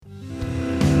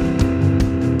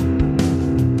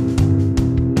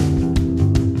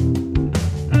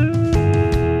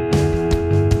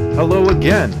Hello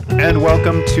again, and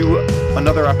welcome to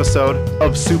another episode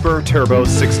of Super Turbo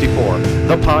 64,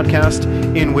 the podcast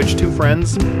in which two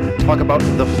friends talk about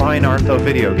the fine art of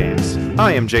video games.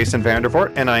 I am Jason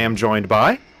Vandervoort, and I am joined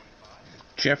by...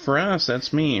 Jeff Ross,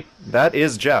 that's me. That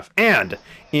is Jeff. And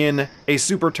in a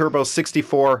Super Turbo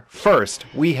 64 first,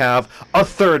 we have a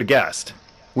third guest.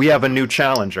 We have a new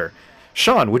challenger.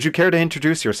 Sean, would you care to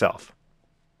introduce yourself?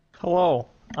 Hello,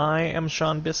 I am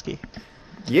Sean Biskey.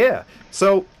 Yeah.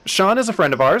 So, Sean is a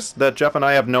friend of ours that Jeff and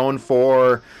I have known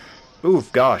for,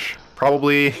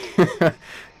 probably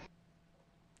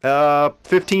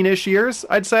 15-ish years,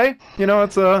 I'd say. You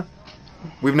know,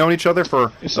 we've known each other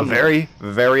for a very,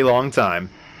 very long time.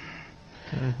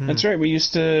 Mm-hmm. That's right. We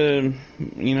used to,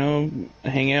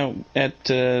 hang out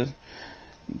at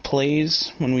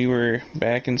plays when we were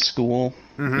back in school,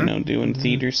 doing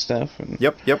theater stuff. And,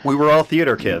 Yep. We were all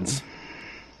theater kids.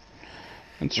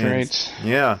 That's right.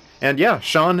 Yeah. And yeah,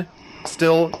 Sean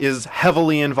still is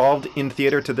heavily involved in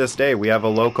theater to this day. We have a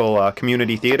local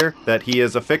community theater that he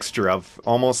is a fixture of.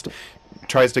 Almost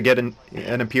tries to get an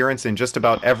appearance in just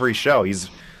about every show. He's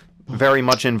very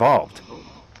much involved.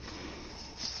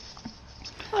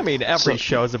 I mean, every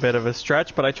show is a bit of a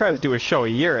stretch, but I try to do a show a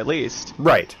year at least.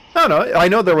 Right. No, I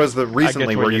know there was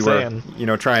recently where you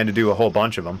were, trying to do a whole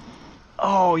bunch of them.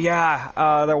 Oh, yeah.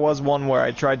 There was one where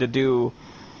I tried to do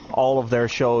all of their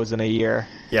shows in a year.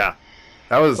 Yeah.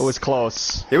 It was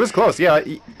close. It was close, yeah.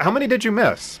 How many did you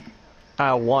miss?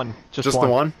 One. Just the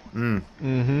one?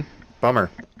 Mm-hmm.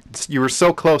 Bummer. You were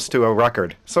so close to a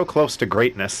record. So close to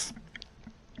greatness.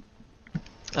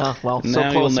 Well, now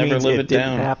so close you'll never means live it it didn't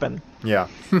down. happen. Yeah.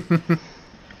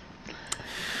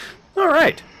 All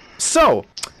right. So,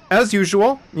 as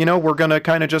usual, we're going to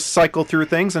kind of just cycle through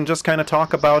things and just kind of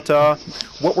talk about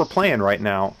what we're playing right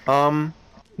now.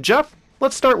 Jeff,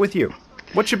 let's start with you.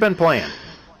 What you been playing?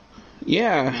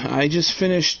 Yeah, I just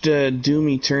finished Doom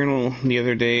Eternal the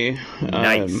other day.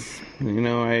 Nice.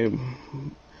 I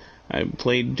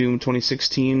played Doom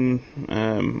 2016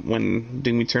 when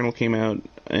Doom Eternal came out,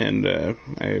 and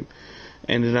I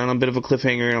ended on a bit of a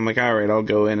cliffhanger, and I'm like, alright, I'll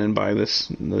go in and buy the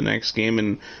next game,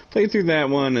 and play through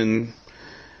that one, and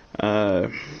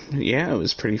it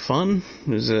was pretty fun.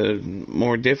 It was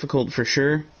more difficult for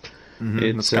sure.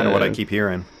 Mm-hmm. That's kind of what I keep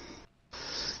hearing.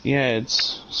 Yeah, it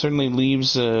certainly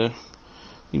leaves you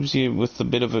with a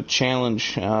bit of a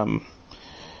challenge.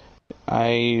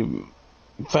 I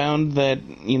found that,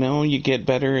 you get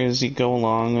better as you go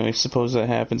along. I suppose that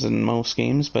happens in most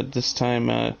games, but this time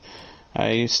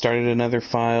I started another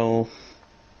file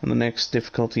on the next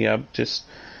difficulty up just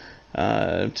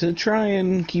to try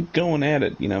and keep going at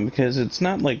it, because it's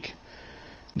not like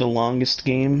the longest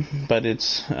game, but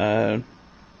it's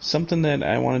something that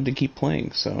I wanted to keep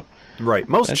playing, so... Right.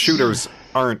 Most shooters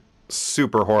aren't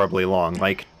super horribly long,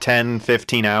 like 10,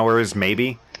 15 hours,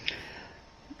 maybe.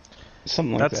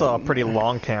 Something like that. That's a pretty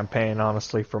long campaign,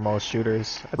 honestly, for most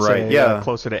shooters. I'd say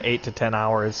closer to 8 to 10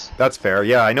 hours. That's fair.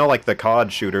 Yeah, I know like the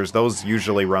COD shooters, those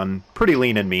usually run pretty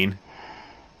lean and mean.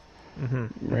 Mm-hmm.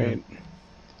 Right.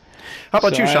 How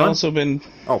about you, Sean? I've also been...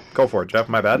 Oh, go for it, Jeff.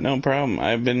 My bad. No problem.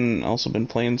 I've also been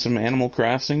playing some Animal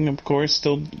Crossing, of course,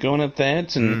 still going at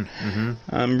that, and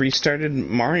restarted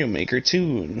Mario Maker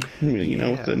 2,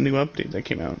 with the new update that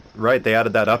came out. Right, they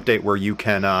added that update where you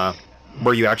can,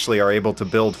 where you actually are able to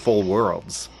build full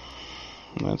worlds.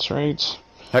 That's right.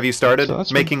 Have you started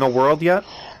making a world yet?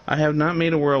 I have not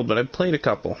made a world, but I've played a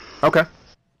couple. Okay.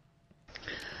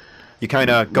 You kind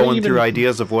of going through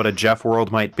ideas of what a Jeff world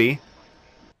might be?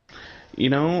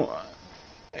 It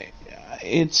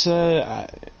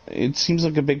seems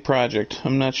like a big project.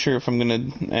 I'm not sure if I'm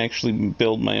going to actually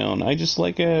build my own. I just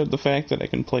like the fact that I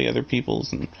can play other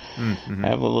people's and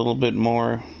have a little bit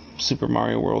more Super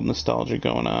Mario World nostalgia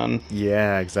going on.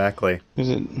 Yeah, exactly. Because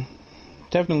it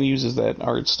definitely uses that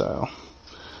art style.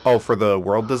 Oh, for the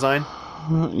world design?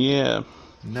 Yeah.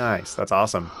 Nice. That's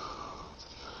awesome.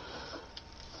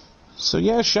 So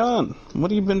yeah, Sean,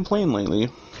 what have you been playing lately?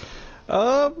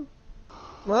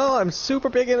 Well, I'm super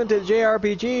big into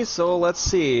JRPGs, so let's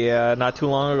see. Not too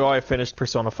long ago, I finished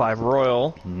Persona 5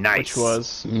 Royal. Nice. Which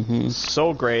was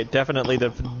so great. Definitely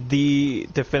the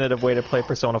definitive way to play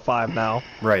Persona 5 now.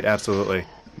 Right, absolutely.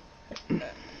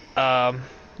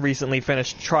 Recently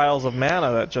finished Trials of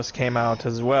Mana that just came out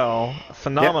as well.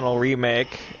 Phenomenal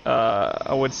remake.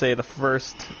 I would say the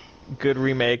first good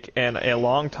remake in a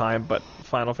long time, but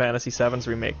Final Fantasy VII's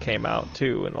remake came out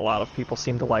too, and a lot of people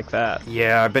seem to like that.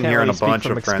 Yeah, I've been hearing a bunch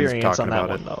of friends talking about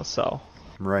it. Though, so.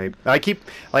 Right.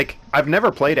 I've never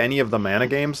played any of the Mana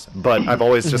games, but I've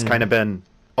always just kind of been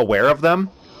aware of them.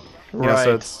 Right.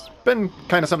 So it's been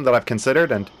kind of something that I've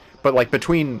considered, and but like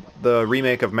between the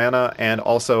remake of Mana and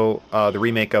also the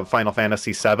remake of Final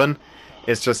Fantasy VII,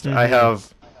 it's just I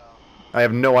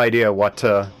have no idea what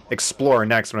to explore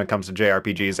next when it comes to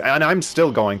JRPGs, and I'm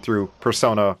still going through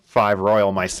Persona 5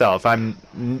 Royal myself.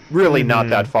 I'm really not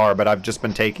that far, but I've just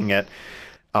been taking it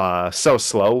so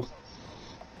slow,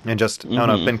 and just I don't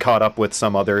know, been caught up with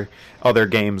some other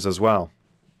games as well.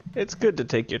 It's good to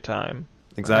take your time.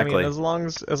 Exactly. I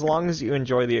mean, as long as you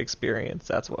enjoy the experience,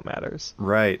 that's what matters.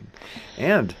 Right.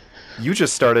 And you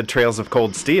just started Trails of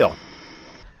Cold Steel.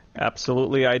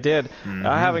 Absolutely, I did.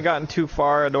 I haven't gotten too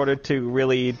far in order to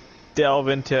really delve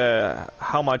into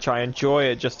how much I enjoy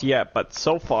it just yet, but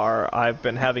so far I've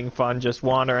been having fun just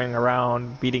wandering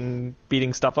around, beating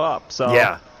stuff up. So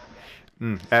Yeah.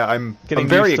 I'm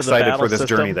very excited for this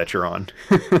journey that you're on.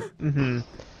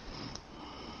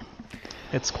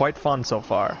 It's quite fun so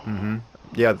far.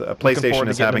 Yeah, the PlayStation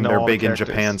is having their Big in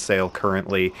Japan sale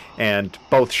currently, and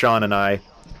both Sean and I,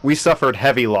 we suffered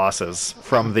heavy losses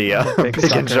from the Big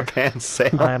in Japan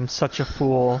sale. I am such a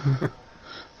fool.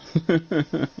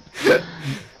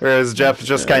 Whereas Jeff's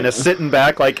just kind of sitting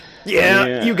back like,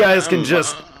 yeah, you guys can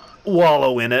just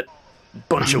wallow in it.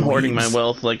 Bunch of hoarding weeds. my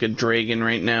wealth like a dragon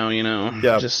right now, you know.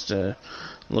 Yeah. Just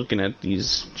looking at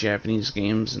these Japanese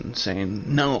games and saying,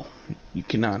 no, you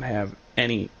cannot have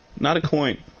any, not a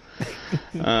coin.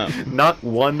 Not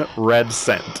 1 red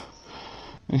cent.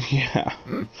 Yeah.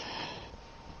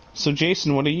 So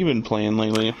Jason, what have you been playing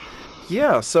lately?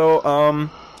 Yeah, so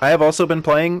I have also been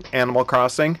playing Animal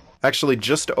Crossing. Actually,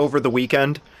 just over the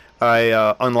weekend,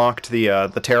 I unlocked the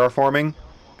terraforming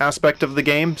aspect of the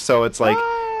game. So it's like,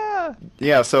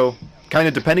 yeah, so kind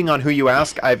of depending on who you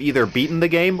ask, I've either beaten the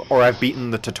game or I've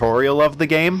beaten the tutorial of the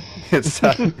game. It's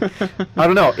I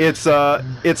don't know.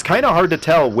 It's kind of hard to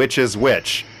tell which is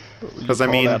which. Because I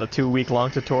mean, that a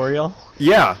 2-week-long tutorial.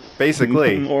 Yeah,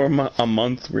 basically. Or a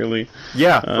month, really.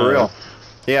 Yeah, for real.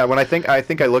 Yeah, when I think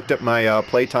I looked at my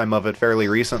playtime of it fairly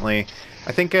recently.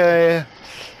 I think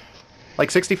like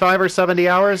 65 or 70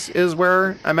 hours is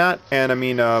where I'm at, and I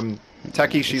mean,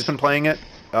 Techie, she's been playing it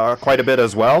quite a bit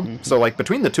as well. So like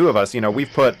between the two of us, you know,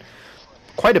 we've put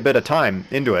quite a bit of time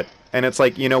into it, and it's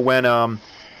like, you know, when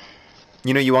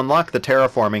you know, you unlock the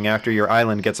terraforming after your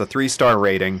island gets a 3-star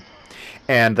rating.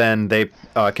 And then they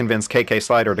convince KK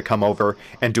Slider to come over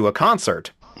and do a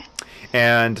concert.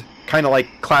 And kind of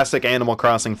like classic Animal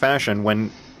Crossing fashion,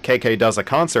 when KK does a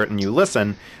concert and you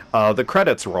listen, the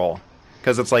credits roll.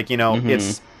 Because it's like, you know,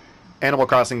 it's Animal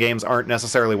Crossing games aren't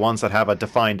necessarily ones that have a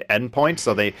defined endpoint,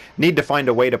 so they need to find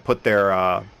a way to put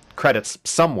their credits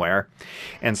somewhere.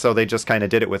 And so they just kind of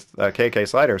did it with KK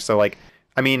Slider. So, like,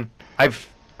 I mean, I've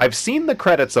seen the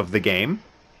credits of the game,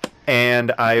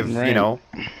 and I've, you know,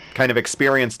 kind of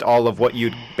experienced all of what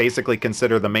you'd basically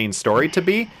consider the main story to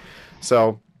be.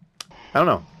 So, I don't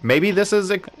know. Maybe this is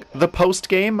the post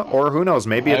game, or who knows?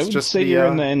 Maybe it's just say you're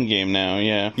in the end game now.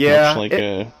 Yeah. Yeah. Much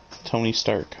like Tony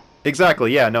Stark.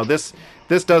 Exactly. Yeah. No. This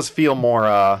does feel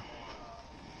more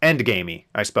end gamey,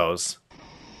 I suppose.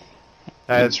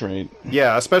 That's right.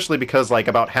 Yeah, especially because like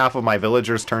about half of my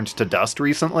villagers turned to dust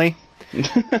recently.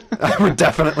 I would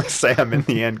definitely say I'm in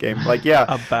the end game. Like, yeah.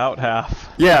 About half.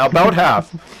 Yeah, about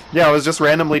half. Yeah, I was just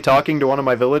randomly talking to one of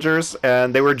my villagers,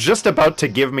 and they were just about to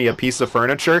give me a piece of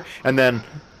furniture, and then,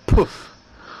 poof.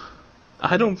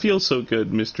 I don't feel so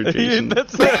good, Mr. Jason.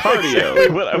 That's exactly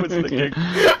what I was thinking.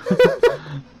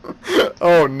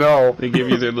 Oh, no. They give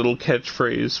you their little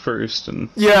catchphrase first, and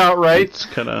yeah, right. It's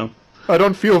kind of. I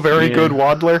don't feel very good,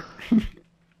 Waddler.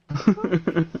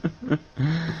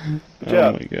 Yeah.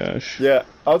 Oh my gosh. Yeah,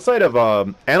 outside of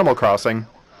Animal Crossing,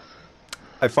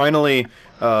 I finally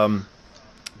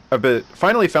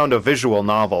finally found a visual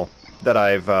novel that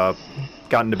I've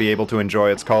gotten to be able to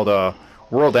enjoy. It's called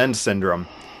World End Syndrome.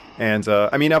 And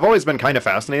I mean, I've always been kind of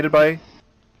fascinated by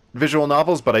visual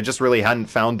novels, but I just really hadn't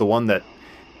found the one that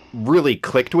really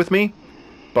clicked with me.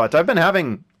 But I've been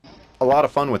having a lot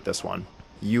of fun with this one.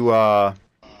 You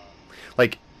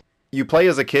you play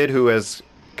as a kid who has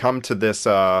come to this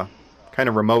kind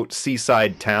of remote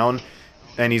seaside town,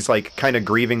 and he's like kind of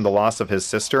grieving the loss of his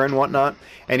sister and whatnot,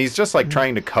 and he's just like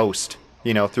trying to coast,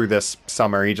 you know, through this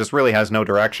summer. He just really has no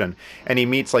direction, and he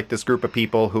meets like this group of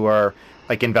people who are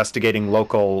like investigating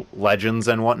local legends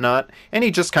and whatnot, and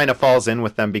he just kind of falls in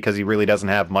with them because he really doesn't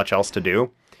have much else to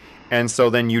do. And so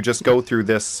then you just go through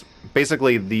this,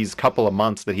 basically these couple of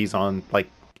months that he's on,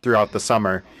 like throughout the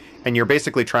summer, and you're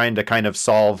basically trying to kind of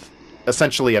solve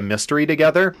essentially a mystery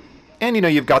together. And, you know,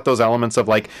 you've got those elements of,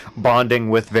 like,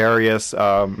 bonding with various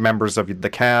members of the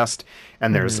cast,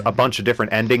 and there's a bunch of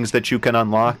different endings that you can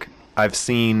unlock. I've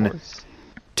seen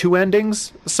 2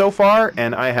 endings so far,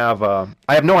 and I have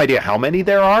no idea how many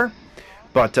there are,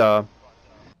 but I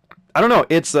don't know.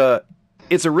 It's a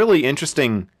really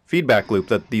interesting feedback loop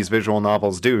that these visual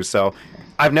novels do. So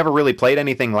I've never really played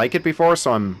anything like it before,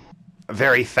 so I'm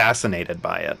very fascinated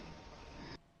by it.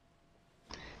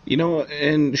 You know,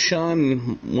 and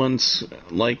Sean once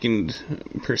likened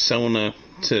Persona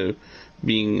to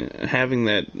having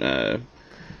that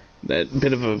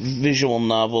bit of a visual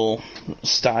novel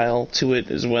style to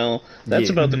it as well. That's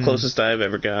about the closest I've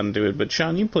ever gotten to it. But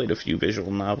Sean, you played a few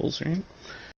visual novels, right?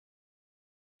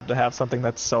 To have something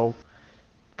that's so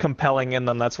compelling in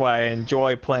them. That's why I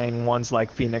enjoy playing ones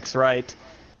like Phoenix Wright,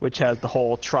 which has the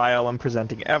whole trial and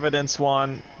presenting evidence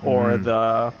one, or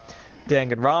the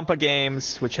Danganronpa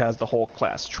games, which has the whole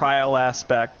class trial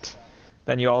aspect.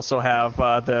 Then you also have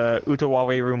the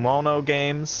Utawari Rumono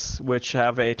games, which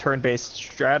have a turn-based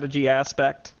strategy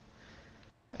aspect.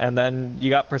 And then you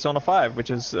got Persona 5, which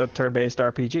is a turn-based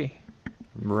RPG.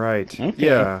 Right. Okay.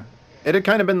 Yeah. It had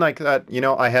kind of been like that,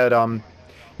 I had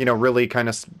really kind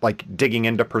of like digging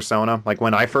into Persona, like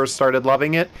when I first started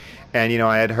loving it, and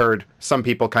I had heard some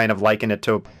people kind of liken it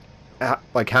to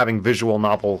like having visual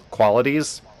novel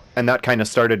qualities, and that kind of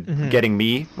started getting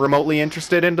me remotely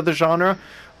interested into the genre,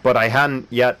 but I hadn't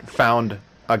yet found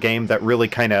a game that really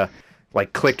kind of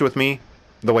like clicked with me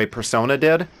the way Persona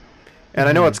did. And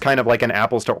I know it's kind of like an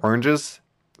apples to oranges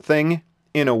thing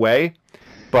in a way,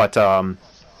 but I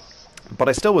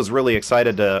still was really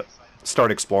excited to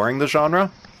start exploring the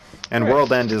genre. And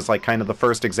World End is like kind of the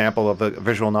first example of a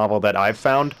visual novel that I've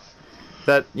found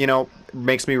that,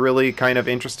 makes me really kind of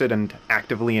interested and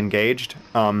actively engaged.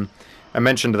 I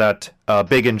mentioned that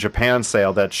Big in Japan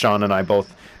sale that Sean and I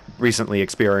both recently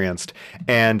experienced.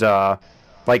 And I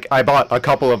bought a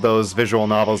couple of those visual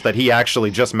novels that he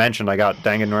actually just mentioned. I got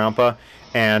Danganronpa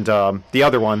and the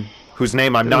other one, whose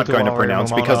name I'm not going to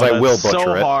pronounce because I will butcher it. It's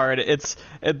so hard. It's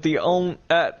the only...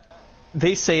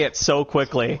 they say it so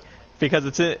quickly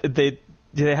because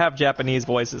they have Japanese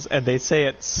voices and they say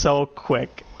it so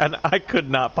quick, and I could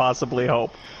not possibly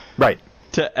hope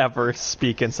to ever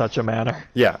speak in such a manner.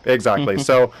 Yeah, exactly.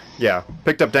 So, yeah,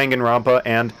 picked up Danganronpa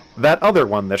and that other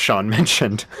one that Sean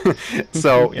mentioned.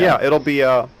 So, yeah, it'll be...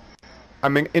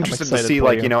 I'm interested to see,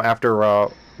 like, after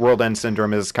World End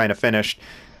Syndrome is kind of finished,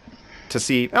 to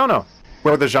see, I don't know,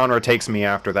 where the genre takes me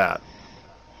after that.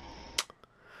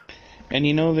 And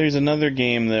there's another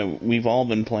game that we've all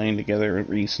been playing together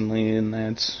recently, and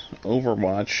that's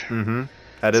Overwatch. Mm-hmm.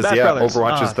 That is, Smash Brothers.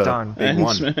 Overwatch is the big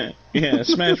one.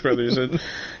 Smash Brothers.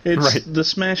 It's the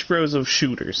Smash Bros of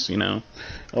shooters,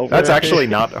 That's actually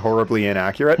not horribly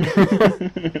inaccurate.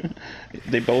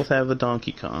 They both have a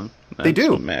Donkey Kong. They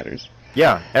do. What matters.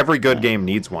 Yeah, every good game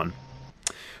needs one.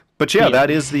 But yeah, that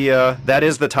is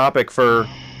the topic for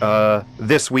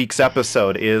this week's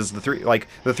episode. Is the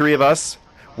three of us.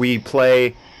 We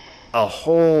play a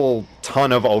whole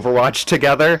ton of Overwatch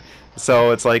together,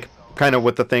 so it's like kind of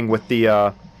with the thing with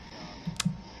the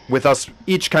with us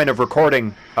each kind of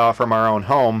recording from our own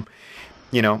home.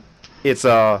 It's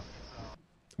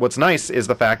what's nice is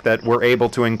the fact that we're able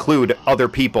to include other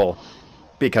people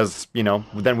because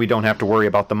then we don't have to worry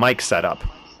about the mic setup.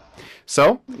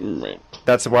 So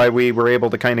that's why we were able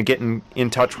to kind of get in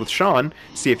touch with Sean,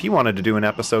 see if he wanted to do an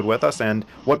episode with us, and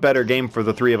what better game for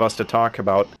the three of us to talk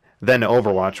about than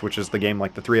Overwatch, which is the game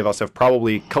like the three of us have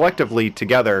probably collectively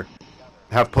together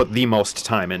have put the most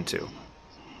time into.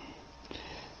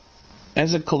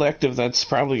 As a collective, that's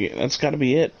got to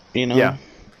be it, Yeah.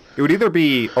 It would either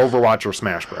be Overwatch or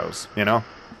Smash Bros,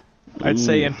 I'd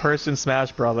say in-person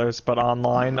Smash Brothers, but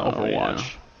online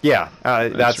Overwatch. Yeah,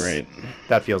 that's right.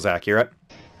 That feels accurate.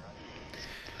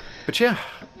 But yeah,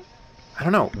 I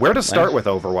don't know where to start with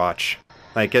Overwatch.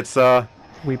 Like it's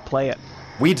we play it.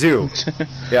 We do.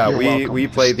 Yeah, we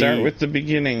play Start with the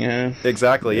beginning, huh?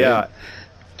 Exactly. Yeah.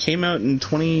 Came out in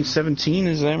 2017.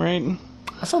 Is that right?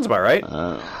 That sounds about right.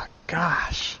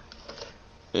 Gosh.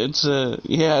 It's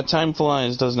time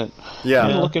flies, doesn't it? Yeah.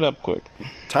 Look it up quick.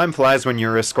 Time flies when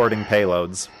you're escorting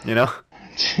payloads. Yeah.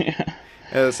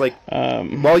 It's like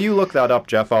while you look that up,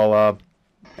 Jeff, I'll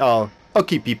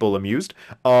keep people amused.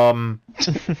 Oh my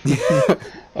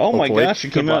gosh,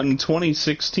 it came out in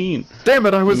 2016. Damn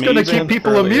it, I was going to keep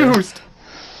people amused.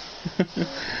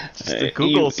 Just a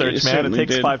Google search, man. It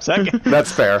takes 5 seconds.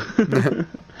 That's fair.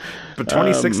 But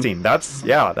 2016,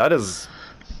 that is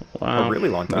a really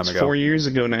long time ago. 4 years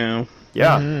ago now.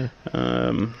 Yeah.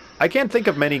 I can't think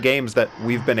of many games that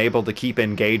we've been able to keep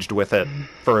engaged with it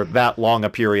for that long a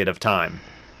period of time.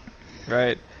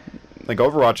 Right. Like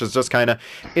Overwatch is just kind of,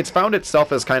 it's found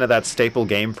itself as kind of that staple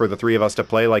game for the three of us to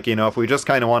play. Like, if we just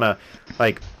kind of want to,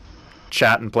 like,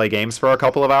 chat and play games for a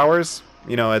couple of hours.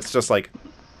 You know, it's just like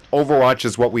Overwatch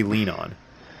is what we lean on.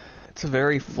 It's a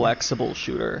very flexible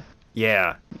shooter.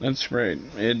 Yeah. That's right.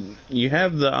 You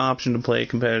have the option to play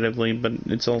competitively, but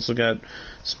it's also got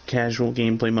some casual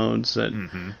gameplay modes that,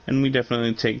 and we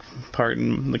definitely take part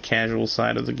in the casual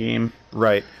side of the game.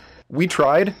 Right. We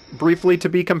tried briefly to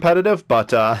be competitive, but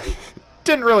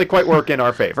didn't really quite work in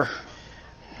our favor.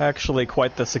 Actually,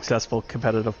 quite the successful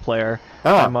competitive player.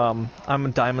 Ah. I'm a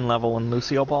diamond level in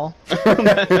Lucio Ball.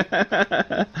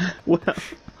 Well,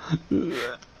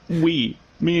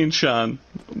 me and Sean,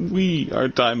 we are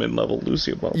diamond level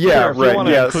Lucio Ball. Yeah, Sure, if right. you want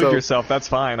to Yeah, include so yourself, that's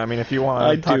fine. I mean, if you want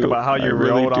I to talk do. about how I you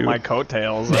really rode on do. my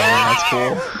coattails, I mean, that's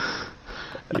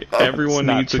cool. Everyone It's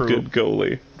not needs true. a good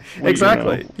goalie.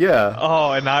 Exactly. Yeah.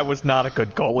 Oh, and I was not a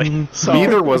good goalie. So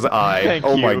Neither was I. Thank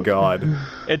Oh my you. god.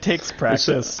 It takes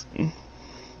practice.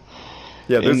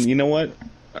 Yeah, And there's, you know what?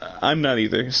 I'm not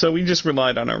either. So we just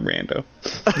relied on our rando.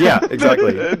 yeah,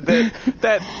 exactly.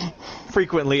 that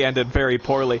frequently ended very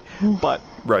poorly, but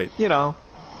Right. you know,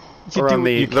 you Or do on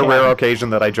what you the can. rare occasion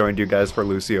that I joined you guys for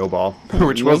Lucio Ball,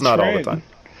 which was That's not all the right.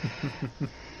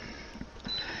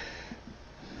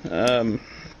 time.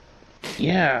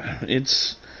 Yeah,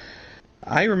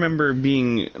 I remember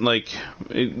being like,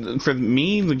 for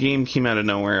me, the game came out of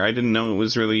nowhere. I didn't know it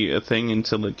was really a thing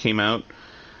until it came out,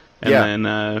 and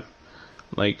Yeah.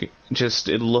 then just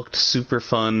it looked super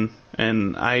fun,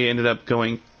 and I ended up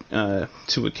going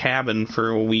to a cabin for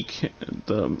a week,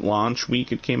 the launch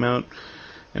week it came out,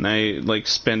 and I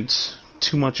spent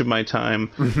too much of my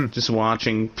time just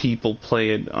watching people play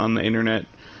it on the internet.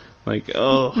 Like,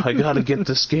 oh, I gotta get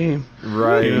this game.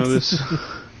 Right. You know, this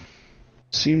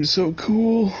seems so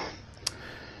cool.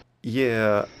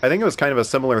 Yeah, I think it was kind of a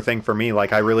similar thing for me.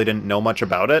 Like, I really didn't know much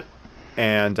about it,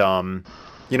 and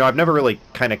you know, I've never really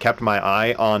kind of kept my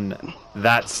eye on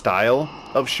that style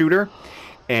of shooter.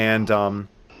 And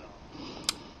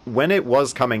when it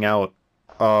was coming out,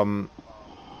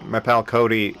 my pal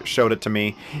Cody showed it to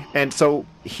me, and so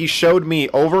he showed me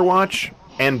Overwatch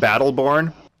and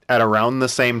Battleborn at around the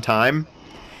same time.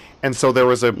 And so there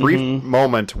was a brief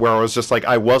moment where I was just like,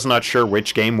 I was not sure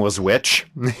which game was which.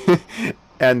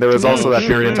 And there was also that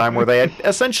period of time where they had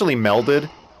essentially melded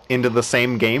into the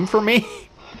same game for me.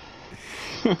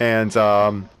 And,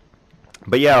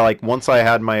 but yeah, like, once I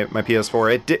had my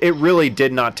PS4, it really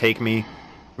did not take me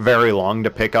very long to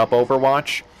pick up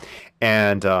Overwatch.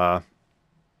 And,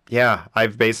 yeah,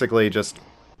 I've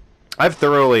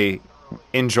thoroughly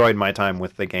enjoyed my time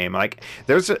with the game. Like,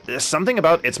 there's something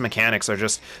about its mechanics are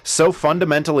just so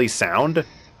fundamentally sound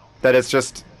that it's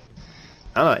just,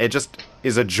 I don't know, it just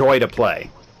is a joy to play.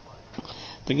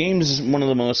 The game is one of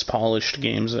the most polished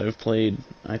games I've played,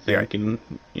 I think, Yeah. and,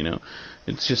 you know,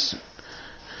 it's just,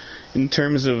 in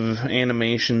terms of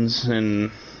animations and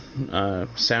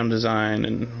sound design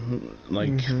and,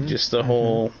 like, just the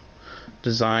whole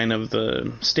design of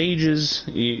the stages,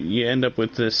 you end up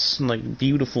with this, like,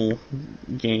 beautiful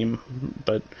game,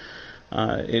 but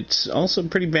it's also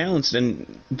pretty balanced,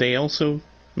 and they also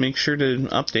make sure to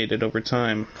update it over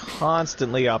time.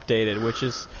 Constantly updated, which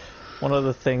is one of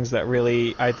the things that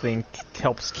really, I think,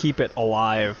 helps keep it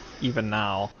alive even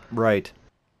now. Right.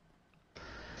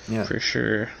 Yeah. For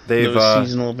sure. They've, Those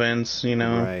seasonal events, you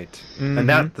know. Right. And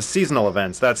the seasonal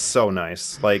events, that's so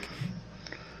nice. Like,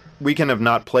 we can have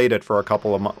not played it for a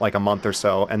couple of like a month or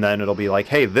so, and then it'll be like,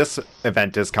 hey, this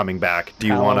event is coming back. Do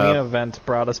you want Halloween to? event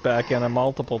brought us back in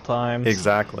multiple times.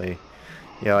 Exactly.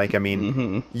 Yeah, like, I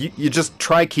mean, you just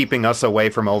try keeping us away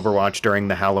from Overwatch during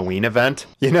the Halloween event.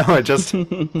 You know, it just,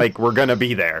 like, we're gonna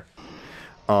be there.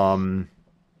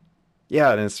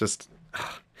 Yeah, and it's just,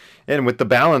 and with the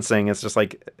balancing, it's just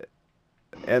like,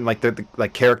 and like the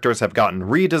like characters have gotten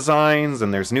redesigns,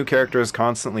 and there's new characters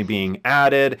constantly being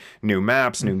added, new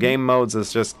maps, new game modes.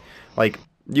 It's just like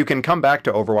you can come back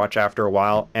to Overwatch after a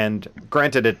while, and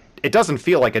granted, it doesn't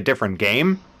feel like a different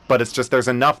game, but it's just there's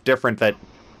enough different that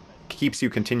keeps you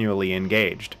continually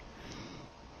engaged.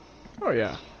 Oh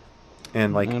yeah.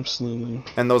 And like, Absolutely.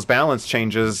 and those balance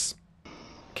changes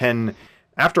can,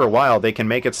 after a while, they can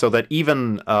make it so that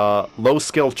even low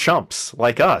skill chumps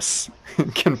like us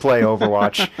can play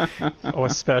Overwatch. Oh,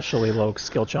 especially low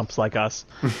skill chumps like us.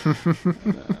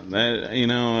 That, you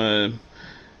know,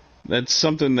 that's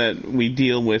something that we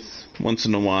deal with once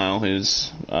in a while,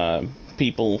 is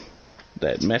people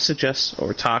that message us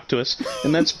or talk to us,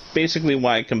 and that's basically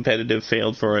why competitive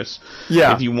failed for us.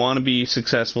 Yeah. If you want to be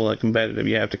successful at competitive,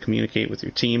 you have to communicate with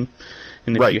your team,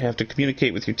 and if Right. you have to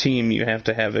communicate with your team, you have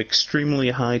to have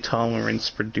extremely high tolerance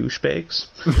for douchebags.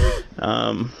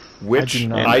 Which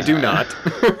I do not.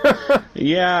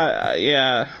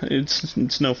 Yeah,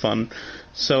 it's no fun.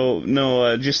 So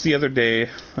no, just the other day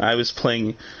I was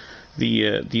playing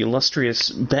the illustrious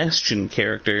Bastion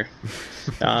character.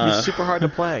 He's super hard to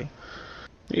play.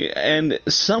 And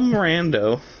some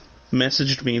rando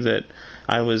messaged me that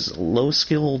I was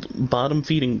low-skilled,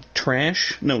 bottom-feeding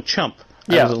trash. No, chump.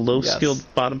 Yeah. I was a low-skilled, Yes.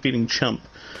 bottom-feeding chump.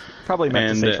 Probably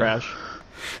meant to And, say trash.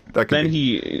 That could Then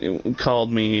be. he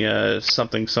called me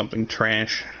something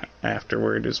trash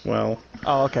afterward as well.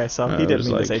 Oh, okay, so he I did was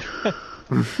mean to like- say trash.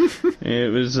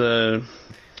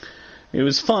 It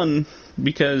was fun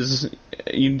because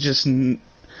you just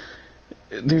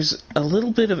there's a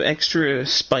little bit of extra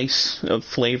spice of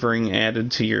flavoring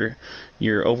added to your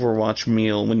Overwatch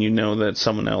meal when you know that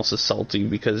someone else is salty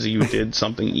because you did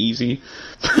something easy.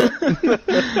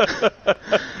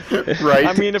 Right.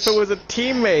 I mean, if it was a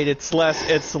teammate, it's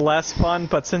less fun.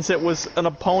 But since it was an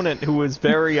opponent who was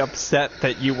very upset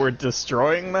that you were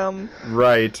destroying them,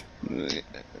 Right.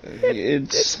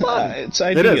 It's fun. It's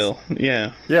ideal.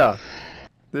 Yeah. Yeah.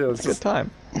 Yeah, it's good just,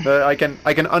 time. I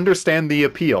can understand the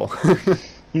appeal.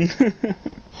 Means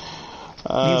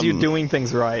you're doing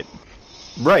things right.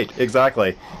 Right,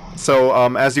 exactly. So,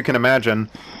 as you can imagine,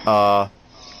 I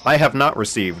have not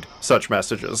received such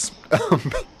messages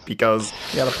because,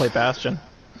 You gotta play Bastion.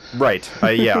 right,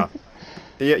 yeah,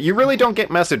 you really don't get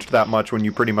messaged that much when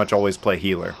you pretty much always play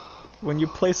healer. When you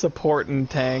play support and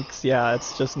tanks, yeah,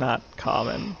 it's just not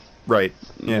common. Right.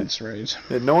 Yeah. That's right.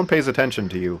 No one pays attention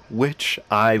to you, which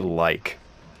I like.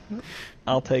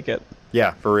 I'll take it.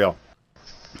 Yeah, for real.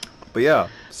 But yeah,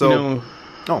 so No.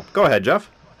 oh, go ahead,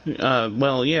 Jeff.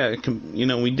 Well, yeah,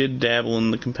 we did dabble in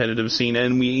the competitive scene,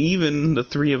 and the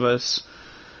three of us,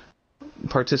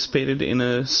 participated in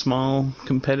a small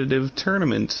competitive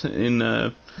tournament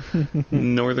in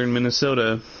northern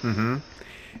Minnesota. And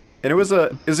it was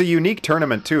a unique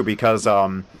tournament too because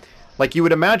like you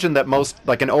would imagine that most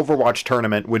like an Overwatch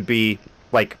tournament would be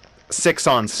like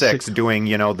 6-on-6 doing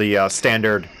the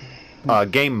standard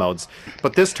game modes,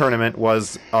 but this tournament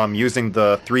was using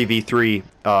the 3v3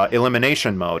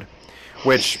 elimination mode,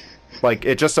 which like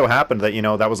it just so happened that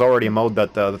that was already a mode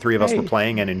that the three of us were Hey,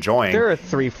 playing and enjoying. There are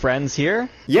 3 friends here.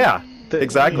 Yeah,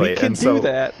 exactly. We can and so, do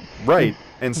that. Right.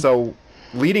 And so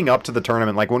leading up to the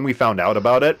tournament, like when we found out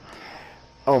about it,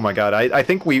 oh my god, I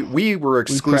think we were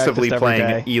exclusively practiced every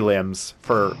playing day. elims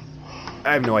for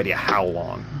I have no idea how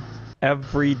long.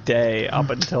 Every day up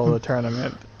until the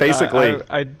tournament. Basically.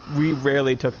 We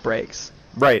rarely took breaks.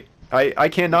 Right. I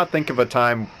cannot think of a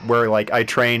time where like I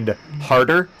trained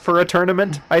harder for a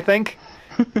tournament, I think.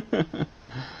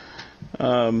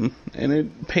 And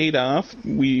it paid off.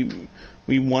 We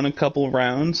won a couple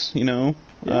rounds, and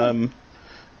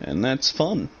that's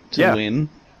fun to Yeah. win.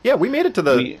 Yeah, we made it to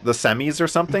the We- semis or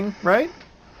something, right?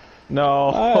 No,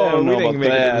 I don't we know didn't about make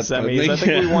it that, to the but semis. I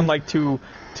think we yeah. won like two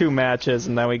matches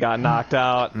and then we got knocked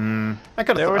out.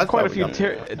 There was quite a few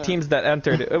teams that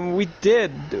entered. And we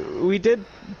did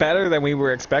better than we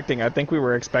were expecting. I think we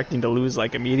were expecting to lose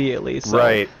like immediately. So.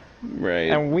 Right. Right.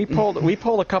 And we pulled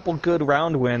a couple good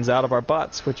round wins out of our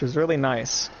butts, which was really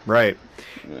nice. Right.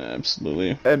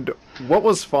 Absolutely. And what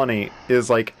was funny is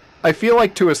like I feel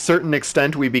like to a certain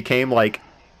extent we became like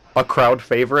a crowd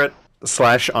favorite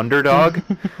 / underdog.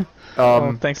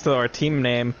 Thanks to our team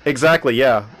name. Exactly,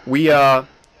 yeah. We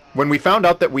when we found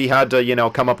out that we had to,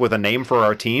 come up with a name for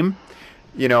our team,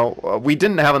 we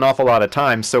didn't have an awful lot of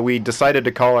time, so we decided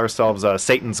to call ourselves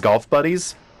Satan's Golf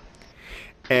Buddies.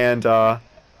 And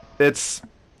it's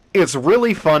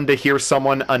really fun to hear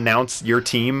someone announce your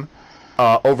team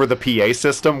over the PA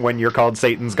system when you're called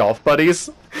Satan's Golf Buddies.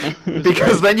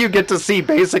 Because then you get to see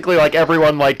basically like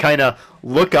everyone like kind of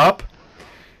look up,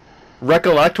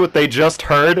 recollect what they just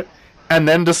heard, and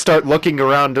then to start looking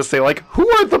around to say like, who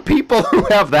are the people who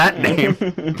have that name?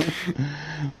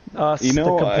 Us, You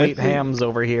know, the I complete think- hams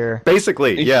over here.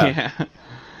 Basically, yeah.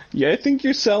 Yeah, I think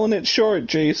you're selling it short,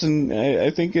 Jason. I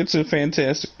think it's a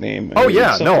fantastic name. Oh It's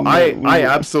yeah, no, something I that we- I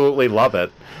absolutely love it.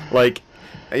 Like,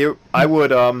 I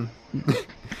would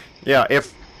yeah,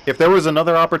 if there was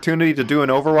another opportunity to do an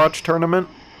Overwatch tournament,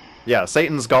 yeah,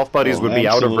 Satan's Golf Buddies Oh, would be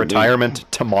out of absolutely. retirement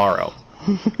tomorrow.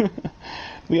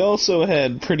 We also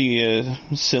had pretty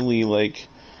silly like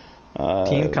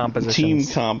Team compositions.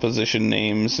 team composition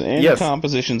names, and Yes.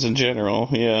 compositions in general.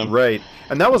 Yeah. Right.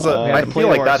 And that was We had I to play feel to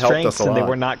like our that helped us strengths, a and they lot.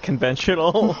 were not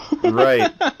conventional.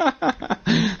 Right.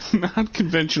 Not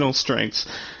conventional strengths.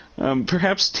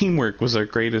 Perhaps teamwork was our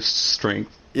greatest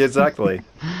strength. Exactly.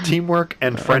 Teamwork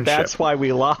and friendship. That's why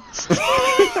we lost.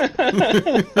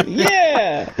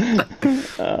 Yeah.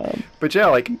 But yeah,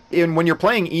 like when you're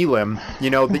playing Elim, you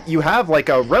know, you have like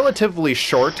a relatively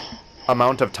short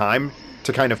amount of time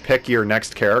to kind of pick your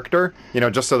next character, you know,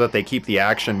 just so that they keep the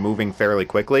action moving fairly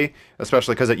quickly,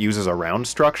 especially because it uses a round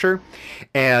structure.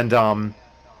 And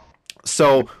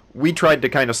so we tried to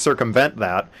kind of circumvent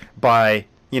that by,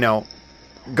 you know,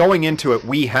 going into it,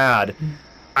 we had,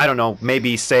 I don't know,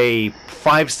 maybe say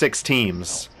 5-6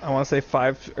 teams. I want to say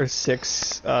 5 or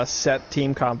 6 set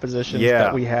team compositions Yeah.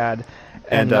 that we had,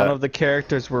 and none of the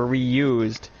characters were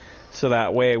reused, so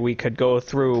that way we could go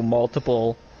through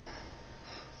multiple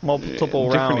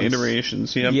rounds. Different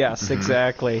iterations. Yep. Yes,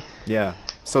 exactly. Yeah.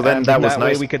 So then And that was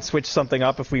nice. way we could switch something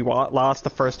up if we lost the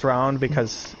first round,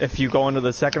 because if you go into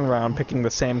the second round picking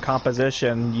the same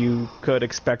composition, you could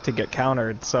expect to get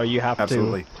countered. So you have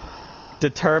Absolutely. to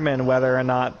determine whether or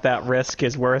not that risk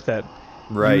is worth it.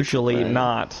 Right. Usually Right.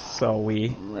 not. So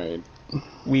Right.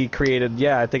 we created,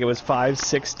 I think it was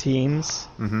 5-6 teams.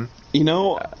 You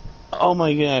know, oh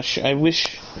my gosh, I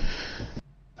wish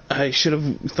I should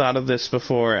have thought of this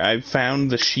before. I found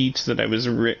the sheets that I was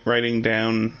writing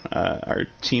down our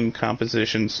team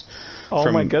compositions Oh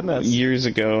from my goodness. years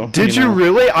ago. Did you know.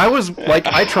 really? I was like,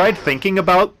 I tried thinking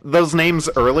about those names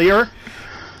earlier.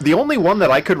 The only one that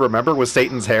I could remember was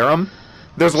Satan's Harem.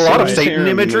 There's a lot of Satan's Satan Harem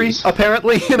imagery, was-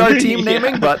 apparently, in our team Yeah.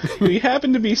 naming, but We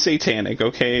happen to be satanic,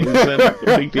 okay? Is that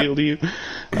a big deal to you?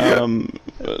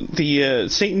 The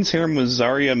Satan's Harem was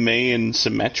Zarya, May, and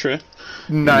Symmetra.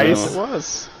 nice. It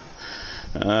was.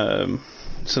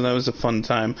 So that was a fun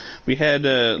time. We had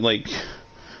like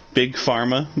Big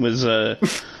Pharma was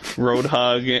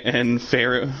Roadhog and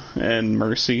Pharaoh and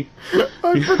Mercy.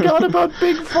 I forgot about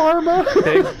Big Pharma.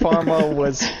 Big Pharma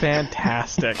was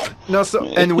fantastic. No, so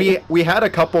and we had a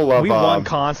couple of We won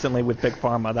constantly with Big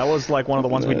Pharma. That was like one of the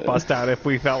ones we'd bust out if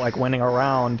we felt like winning a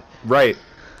round. right,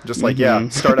 just like yeah,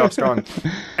 start off strong,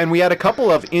 and we had a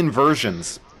couple of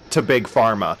inversions to Big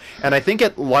Pharma, and I think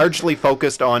it largely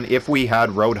focused on if we had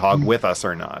Roadhog with us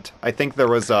or not. I think there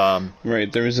was Right,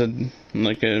 there was a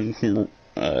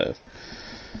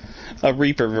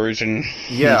Reaper version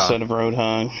Yeah. instead of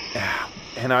Roadhog.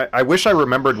 and I wish I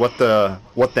remembered what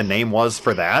the name was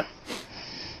for that.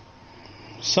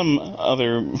 Some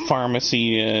other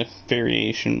pharmacy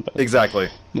variation, but Exactly.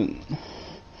 then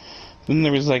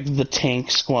there was like the Tank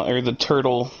Squad or the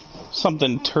Turtle,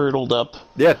 something turtled up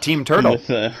Yeah, Team Turtle.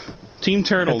 with Team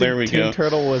Turtle. There we Team go.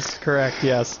 Turtle was correct,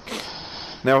 yes.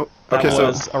 Now, That okay,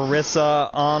 was so Arissa,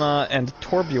 Anna, and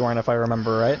Torbjorn, if I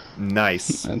remember right.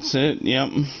 nice. That's it. Yep.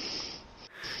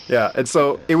 Yeah, and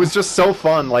so it was just so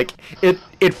fun. Like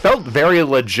it felt very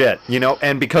legit, you know,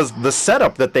 and because the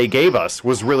setup that they gave us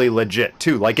was really legit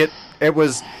too. Like it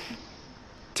was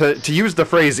to use the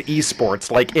phrase esports,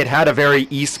 like it had a very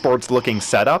esports looking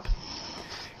setup.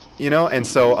 You know, and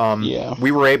so Yeah.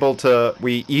 we were able to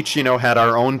we each, you know, had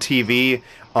our own TV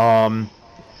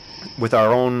with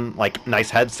our own like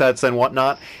nice headsets and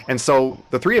whatnot, and so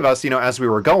the three of us, you know, as we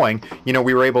were going, you know,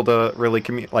 we were able to really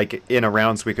like in a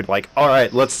rounds we could like, all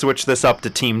right, let's switch this up to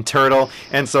Team Turtle,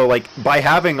 and so like by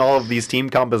having all of these team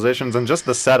compositions and just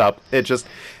the setup,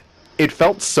 it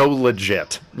felt so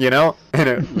legit, you know, and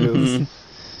it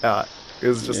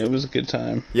was just It was a good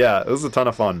time. yeah, it was a ton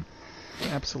of fun.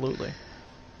 Absolutely.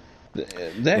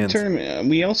 That And- tournament,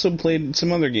 we also played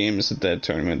some other games at that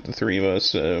tournament. The three of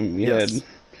us, we Yes. had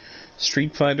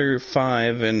Street Fighter V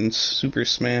and Super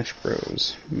Smash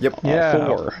Bros. Yep.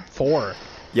 Yeah. 4.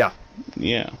 Yeah.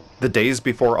 Yeah. The days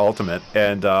before Ultimate,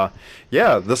 and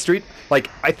yeah, the Street, like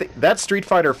I think that Street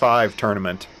Fighter V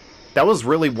tournament, that was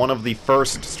really one of the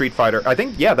first Street Fighter. I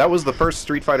think that was the first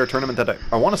Street Fighter tournament that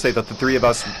I want to say that the three of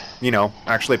us, you know,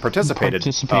 actually participated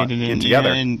in together.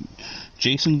 Yeah, and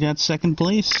Jason got second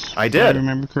place. I If did. I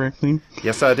remember correctly.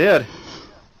 Yes, I did.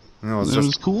 It was It just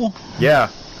was cool. yeah.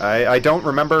 I don't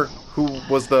remember who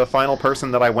was the final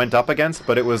person that I went up against,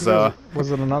 but it was Was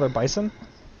it another Bison?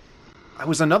 I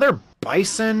was another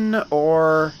Bison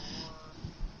or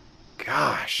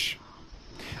gosh.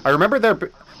 I remember there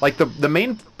like the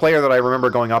main player that I remember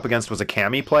going up against was a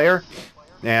Cammy player.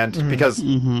 And because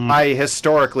I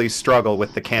historically struggle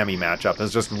with the Cammy matchup,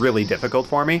 it's just really difficult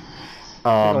for me. A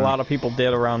lot of people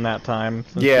did around that time.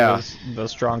 Since Yeah. he was the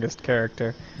strongest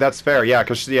character. That's fair, yeah,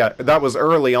 because that was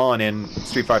early on in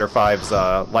Street Fighter V's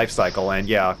life cycle, and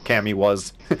yeah, Cammy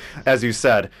was, as you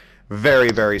said,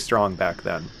 very, very strong back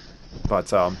then.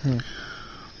 But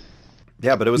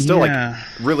yeah, but it was still like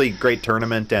really great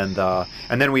tournament, and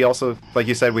then we also, like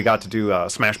you said, we got to do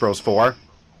Smash Bros. 4,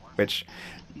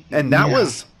 and that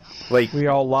was like we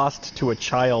all lost to a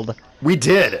child. We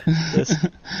did.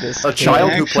 This a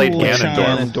child who played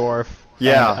Ganondorf.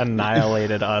 Yeah,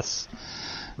 annihilated us.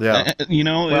 Yeah, you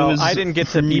know, well, it was, I didn't get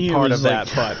to be part of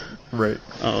that, but right.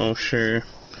 Oh, sure.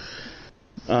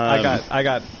 I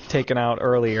got taken out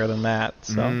earlier than that,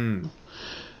 so.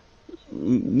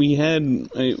 We had,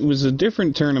 it was a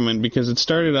different tournament because it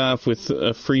started off with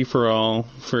a free-for-all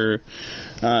for,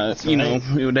 you know,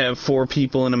 it would have 4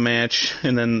 people in a match,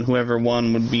 and then whoever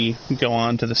won would go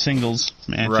on to the singles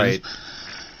matches. Right.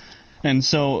 And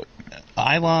so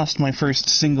I lost my first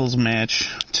singles match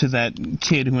to that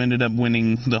kid who ended up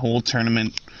winning the whole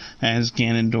tournament as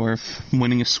Ganondorf,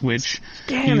 winning a Switch.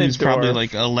 He was probably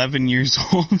like 11 years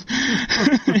old.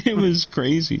 It was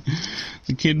crazy.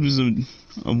 The kid was a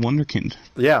wonderkind.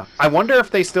 Yeah. I wonder if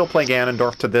they still play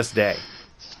Ganondorf to this day.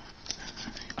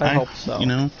 I hope so. You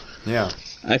know? Yeah.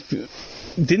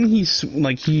 Didn't he,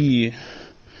 like,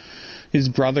 his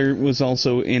brother was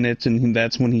also in it, and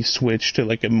that's when he switched to,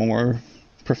 like, a more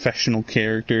professional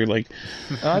character, like...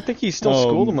 I think he still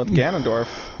schooled him with Ganondorf.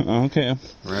 Okay.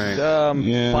 Right.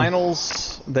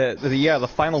 Finals, the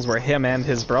finals were him and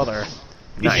his brother.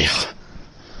 Nice.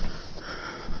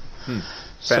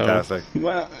 Fantastic. So,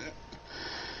 well,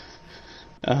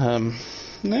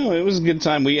 no, it was a good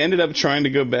time. We ended up trying to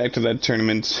go back to that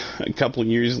tournament a couple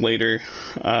years later,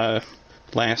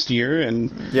 last year,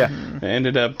 and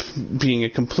ended up being a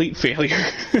complete failure.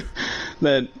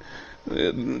 That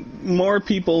more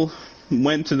people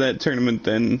went to that tournament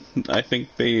than I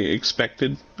think they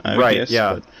expected. I guess,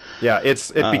 yeah. But, yeah,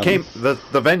 it became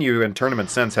the venue and tournament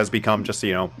since has become just,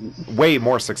 you know, way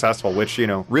more successful, which, you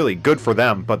know, really good for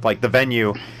them, but like the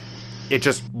venue, it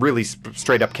just really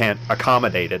straight up can't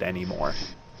accommodate it anymore.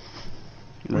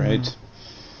 Right.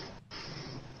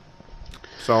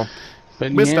 So,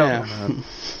 but missed out on that.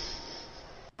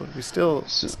 But we still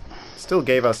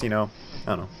gave us, you know,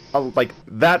 I don't know, like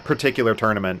that particular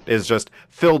tournament is just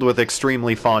filled with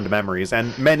extremely fond memories,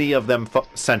 and many of them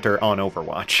center on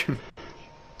Overwatch.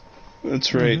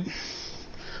 That's right.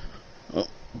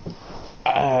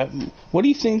 What do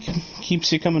you think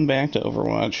keeps you coming back to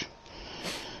Overwatch?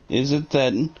 Is it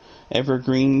that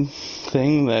evergreen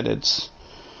thing that it's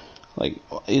like,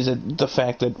 is it the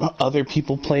fact that other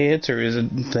people play it, or is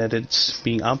it that it's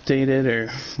being updated,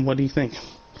 or what do you think?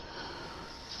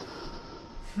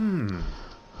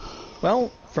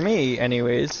 Well, for me,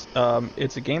 anyways,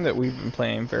 it's a game that we've been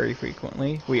playing very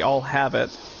frequently. We all have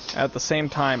it. At the same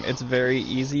time, it's very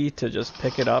easy to just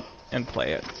pick it up and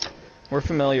play it. We're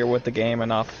familiar with the game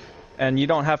enough, and you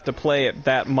don't have to play it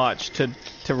that much to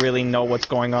really know what's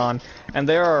going on. And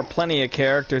there are plenty of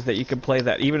characters that you can play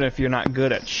that even if you're not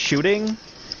good at shooting,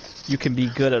 you can be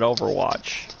good at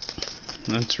Overwatch.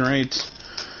 That's right.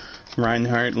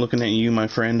 Reinhardt, looking at you, my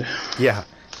friend. Yeah.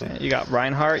 You got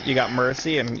Reinhardt, you got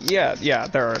Mercy, and yeah,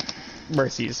 there are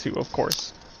Mercies who, of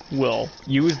course, will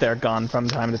use their gun from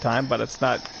time to time, but it's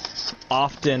not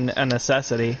often a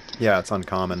necessity. Yeah, it's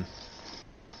uncommon.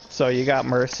 So you got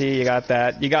Mercy, you got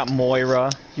that. You got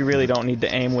Moira. You really don't need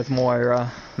to aim with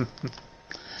Moira.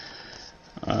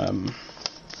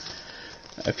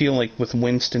 I feel like with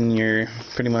Winston, you're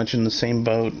pretty much in the same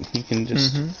boat. You can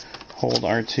just hold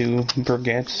R2.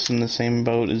 Brigette's in the same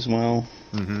boat as well.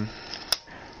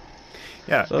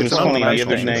 Yeah, it was funny the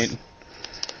other night.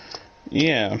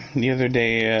 Yeah, the other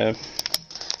day,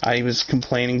 I was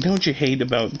complaining, don't you hate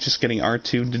about just getting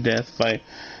R2 to death by...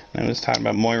 I was talking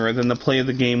about Moira. Then the play of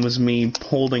the game was me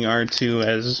holding R2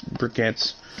 as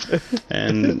Briquettes.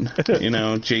 And, you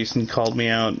know, Jason called me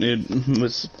out. It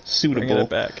was suitable. Bringing it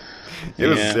back. It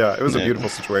was a beautiful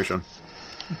situation.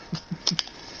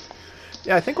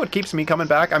 Yeah, I think what keeps me coming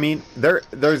back, I mean,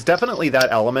 there's definitely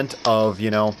that element of, you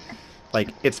know, like,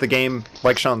 it's the game,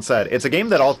 like Sean said, it's a game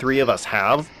that all three of us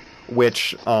have,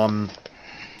 which,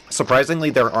 surprisingly,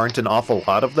 there aren't an awful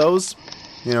lot of those.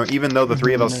 You know, even though the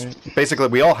three of us, basically,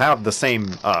 we all have the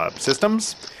same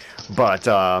systems, but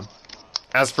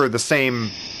as for the same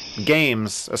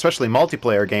games, especially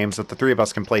multiplayer games that the three of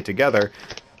us can play together,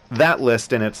 that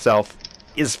list in itself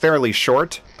is fairly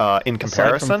short in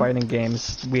comparison. Aside from fighting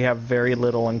games, we have very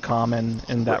little in common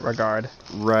in that regard.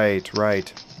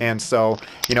 Right. And so,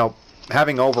 you know,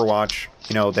 having Overwatch,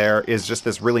 you know, there is just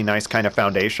this really nice kind of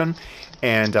foundation,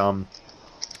 and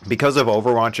because of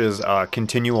Overwatch's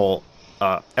continual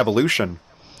evolution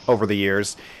over the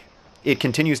years, it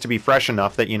continues to be fresh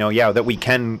enough that, you know, that we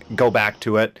can go back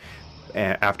to it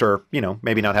after,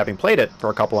 maybe not having played it for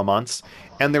a couple of months.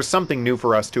 And there's something new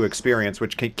for us to experience,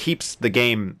 which keeps the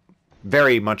game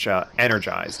very much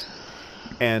energized.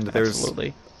 And there's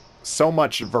Absolutely. so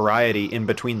much variety in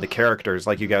between the characters,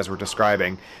 like you guys were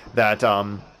describing, that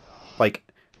like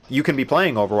you can be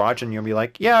playing Overwatch and you'll be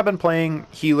like, yeah, I've been playing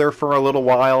healer for a little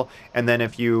while, and then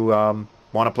if you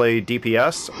want to play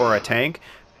DPS or a tank,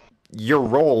 your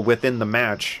role within the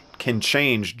match can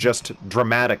change just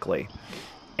dramatically.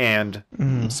 And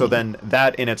so then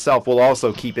that in itself will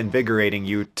also keep invigorating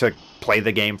you to play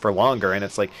the game for longer. And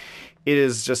it's like, it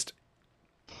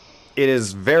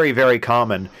is very, very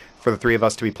common for the three of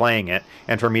us to be playing it,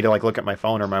 and for me to like look at my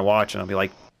phone or my watch and I'll be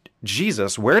like,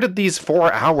 Jesus, where did these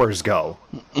 4 hours go?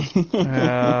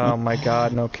 Oh my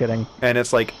god, no kidding. And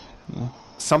it's like,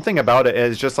 something about it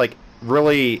is just like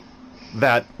really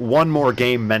that one more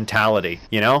game mentality,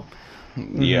 Yeah.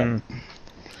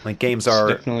 Like games It's are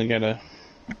definitely got a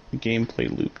gameplay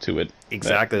loop to it.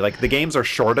 exactly like the games are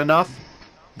short enough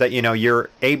that you're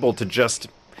able to just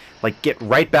like get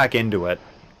right back into it,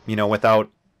 without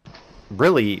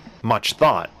really much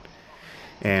thought.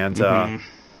 And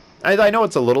I know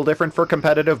it's a little different for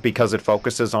competitive because it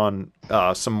focuses on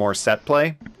some more set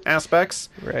play aspects.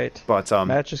 Right. But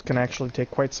Matches can actually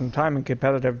take quite some time in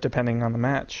competitive depending on the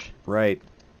match. right.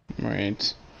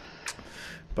 Right.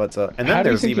 But and then How do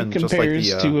you there's think even it just like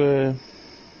compares the to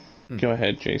Go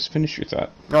ahead, Jace. Finish your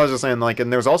thought. I was just saying, like,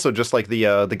 and there's also just like the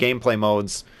gameplay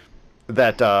modes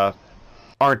that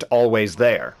aren't always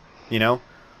there.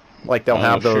 Like they'll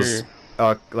have those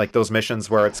like those missions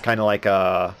where it's kind of like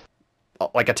a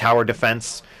tower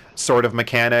defense sort of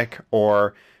mechanic,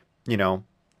 or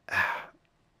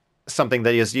something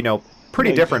that is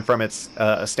pretty different from its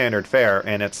standard fare,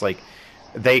 and it's like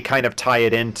they kind of tie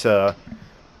it into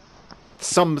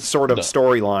some sort of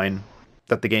storyline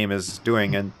that the game is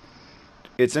doing. And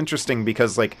it's interesting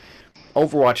because like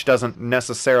Overwatch doesn't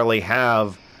necessarily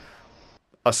have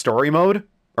a story mode,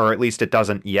 or at least it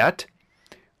doesn't yet,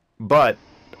 but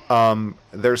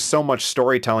there's so much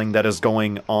storytelling that is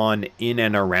going on in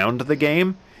and around the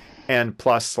game, and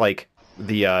plus like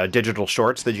the digital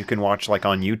shorts that you can watch like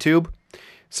on YouTube.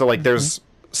 So like there's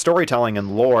storytelling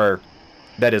and lore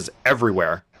that is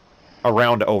everywhere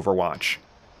around Overwatch.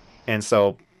 And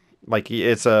so like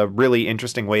it's a really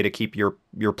interesting way to keep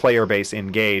your player base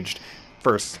engaged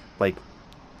first, like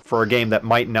for a game that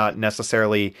might not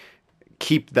necessarily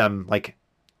keep them like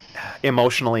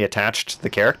emotionally attached to the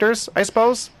characters, I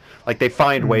suppose. Like they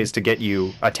find ways to get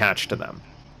you attached to them.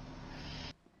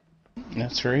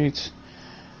 That's right.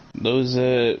 Those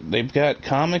they've got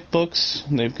comic books,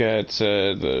 they've got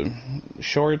the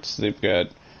shorts, they've got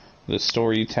the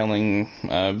storytelling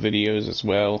videos as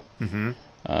well,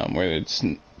 where it's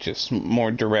just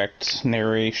more direct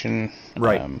narration.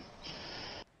 Right.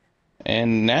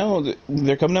 And now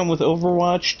they're coming out with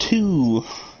Overwatch 2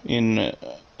 in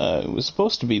it was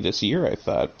supposed to be this year, I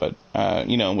thought, but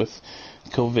with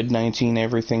COVID-19,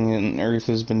 everything in Earth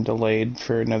has been delayed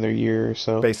for another year or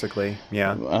so. Basically,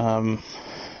 yeah.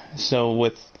 So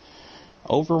with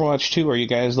Overwatch 2, are you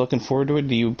guys looking forward to it?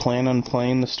 Do you plan on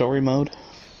playing the story mode?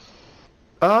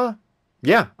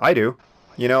 Yeah, I do.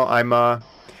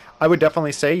 I would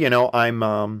definitely say,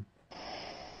 I'm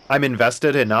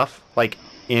invested enough, like,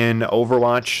 in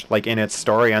Overwatch, like, in its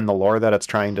story and the lore that it's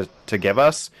trying to give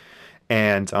us.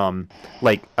 And,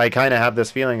 like, I kind of have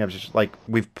this feeling of just, like,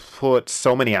 we've put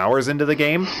so many hours into the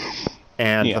game,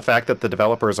 and the fact that the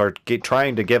developers are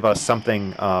trying to give us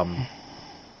something,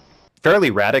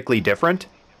 fairly radically different.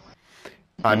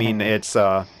 I mean, it's,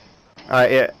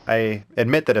 I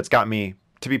admit that it's got me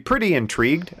to be pretty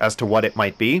intrigued as to what it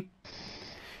might be.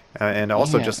 And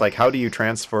also just like, how do you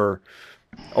transfer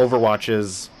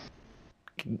Overwatch's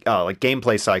like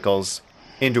gameplay cycles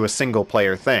into a single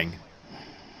player thing?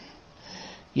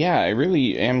 Yeah, I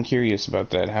really am curious about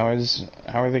that. How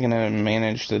are they going to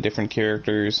manage the different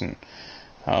characters, and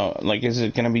how, like, is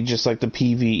it going to be just like the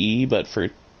PvE but for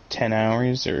 10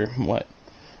 hours or what?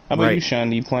 How about you, Sean?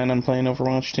 Do you plan on playing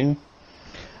Overwatch 2?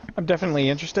 I'm definitely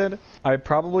interested. I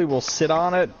probably will sit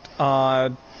on it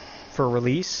for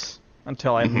release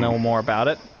until I know more about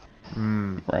it.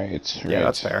 Right. Yeah,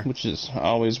 that's fair. Which is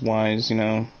always wise,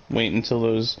 wait until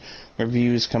those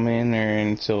reviews come in, or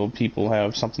until people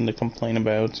have something to complain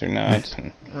about or not.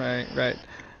 Right.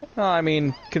 Well, I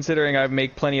mean, considering I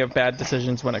make plenty of bad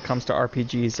decisions when it comes to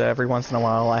RPGs, every once in a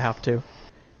while I have to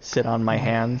sit on my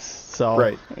hands. So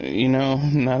Right.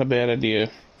 Not a bad idea.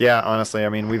 Yeah, honestly, I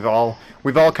mean, we've all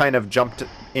kind of jumped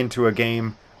into a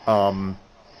game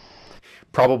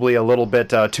probably a little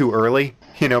bit too early,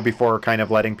 before kind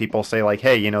of letting people say like,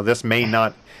 hey, this may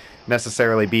not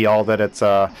necessarily be all that it's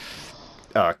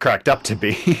cracked up to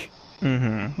be.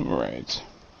 Right.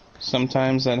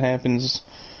 Sometimes that happens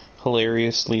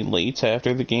hilariously late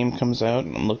after the game comes out.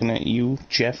 I'm looking at you,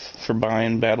 Jeff, for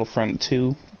buying Battlefront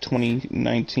 2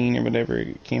 2019 or whatever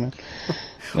it came out.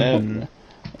 Well,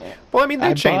 I mean,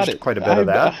 they changed quite a bit of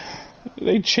that.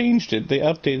 They changed it. They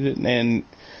updated it, and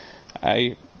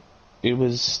it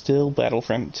was still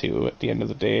Battlefront 2 at the end of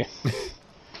the day.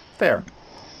 Fair.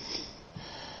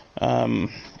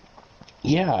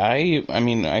 Yeah, I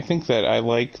mean, I think that I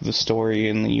like the story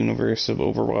and the universe of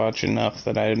Overwatch enough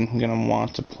that I'm gonna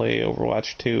want to play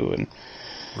Overwatch 2, and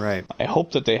right. I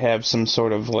hope that they have some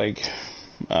sort of, like,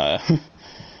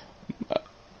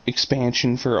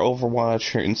 expansion for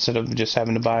Overwatch, or instead of just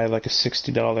having to buy, like, a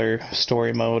 $60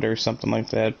 story mode or something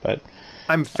like that, but...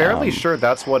 I'm fairly sure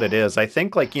that's what it is. I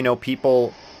think, like, you know,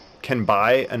 people can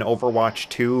buy an Overwatch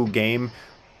 2 game,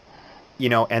 you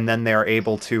know, and then they're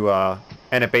able to,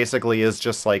 and it basically is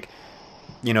just, like,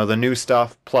 you know, the new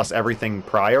stuff plus everything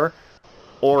prior.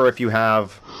 Or if you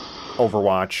have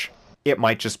Overwatch, it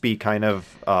might just be kind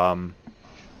of an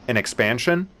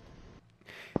expansion.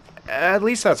 At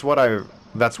least that's what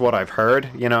I've heard.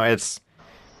 You know, it's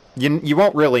you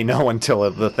won't really know until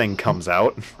the thing comes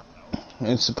out.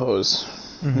 I suppose.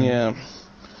 Yeah.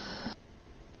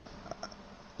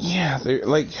 Yeah,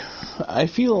 like, I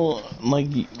feel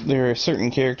like there are certain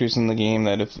characters in the game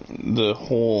that if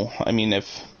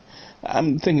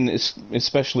I'm thinking this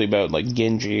especially about, like,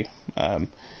 Genji,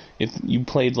 if you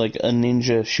played, like, a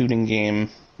ninja shooting game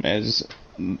as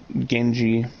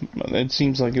Genji, it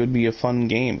seems like it would be a fun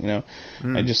game, you know?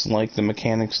 I just like the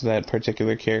mechanics of that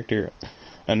particular character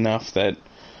enough that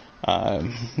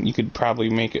you could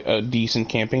probably make a decent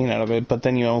campaign out of it, but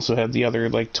then you also have the other,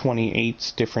 like,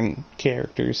 28 different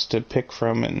characters to pick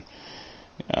from, and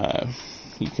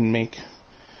you can make,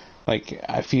 like,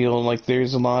 I feel like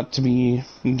there's a lot to be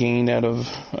gained out of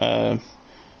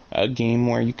a game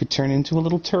where you could turn into a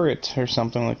little turret or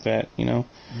something like that, you know?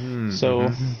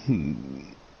 So,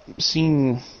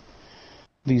 seeing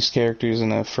these characters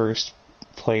in a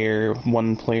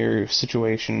one player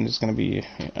situation is going to be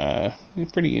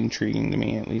pretty intriguing to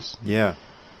me, at least. Yeah.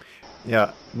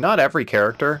 Not every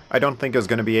character, I don't think, is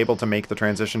going to be able to make the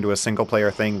transition to a single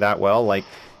player thing that well. Like,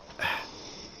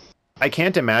 I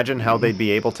can't imagine how they'd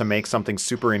be able to make something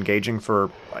super engaging for,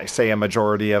 say, a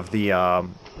majority of the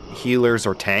healers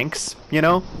or tanks, you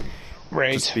know?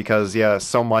 Right. Just because,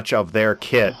 so much of their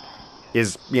kit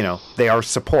is, you know, they are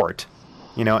support,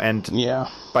 you know, and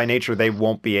by nature they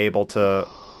won't be able to...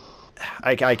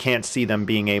 I can't see them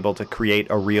being able to create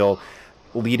a real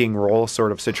leading role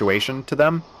sort of situation to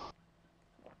them.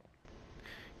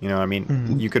 You know, I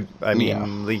mean, you could, like,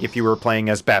 if you were playing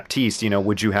as Baptiste, you know,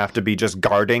 would you have to be just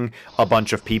guarding a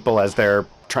bunch of people as they're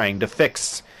trying to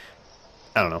fix,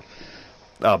 I don't know,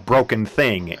 a broken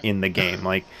thing in the game?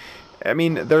 Like, I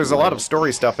mean, there's a lot of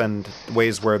story stuff and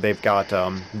ways where they've got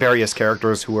various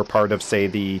characters who are part of, say,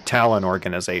 the Talon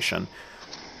organization.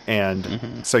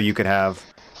 And so you could have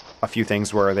a few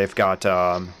things where they've got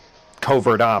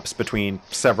covert ops between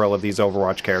several of these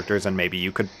Overwatch characters, and maybe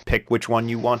you could pick which one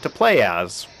you want to play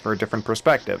as for different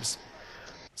perspectives.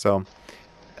 So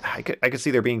I could see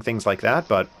there being things like that,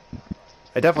 but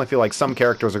I definitely feel like some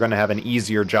characters are going to have an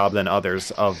easier job than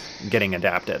others of getting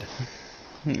adapted.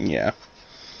 Yeah,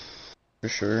 for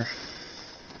sure.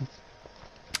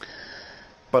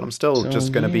 But I'm still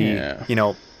just going to be, you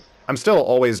know, I'm still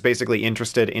always basically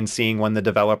interested in seeing when the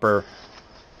developer,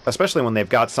 especially when they've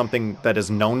got something that is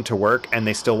known to work and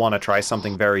they still want to try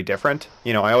something very different.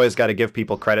 You know, I always got to give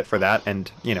people credit for that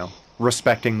and, you know,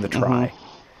 respecting the try.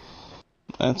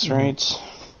 That's right.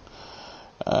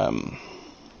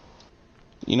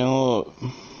 You know,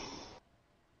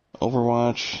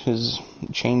 Overwatch has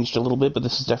changed a little bit, but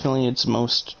this is definitely its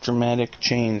most dramatic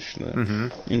change,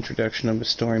 the introduction of a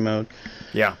story mode.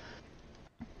 Yeah.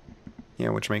 Yeah,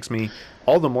 which makes me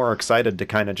all the more excited to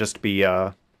kind of just be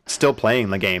still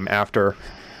playing the game after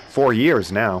 4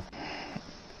 years now.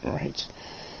 Right.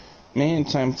 Man,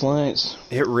 time flies.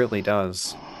 It really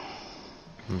does.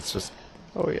 It's just...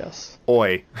 Oh, yes.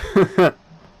 Oi.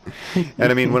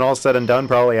 And I mean, when all's said and done,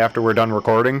 probably after we're done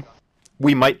recording,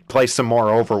 we might play some more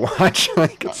Overwatch.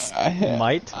 Like,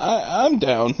 Might? I'm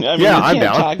down. I mean, I'm you can't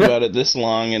down. talk about it this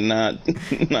long and not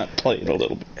play it a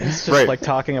little bit. It's just like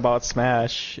talking about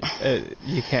Smash.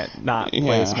 You can't not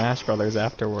play Smash Brothers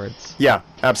afterwards. Yeah,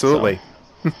 absolutely.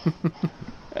 So.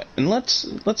 And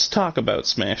let's talk about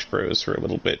Smash Bros. For a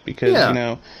little bit, because, you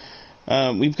know,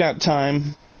 we've got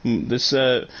time. This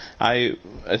I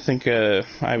think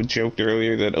I joked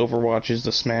earlier that Overwatch is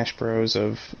the Smash Bros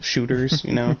of shooters,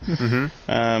 you know.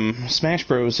 Smash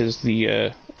Bros is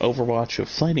the Overwatch of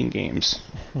fighting games.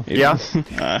 Yeah.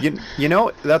 You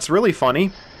know, that's really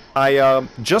funny. I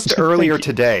just earlier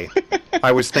today,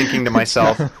 I was thinking to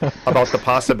myself about the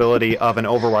possibility of an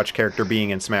Overwatch character being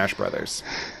in Smash Brothers.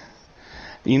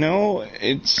 You know,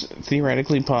 it's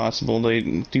theoretically possible. They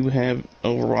do have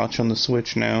Overwatch on the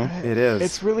Switch now. It is.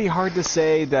 It's really hard to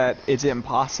say that it's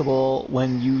impossible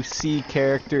when you see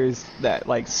characters that,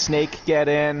 like, Snake get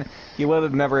in. You would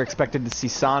have never expected to see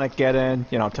Sonic get in,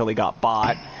 you know, until he got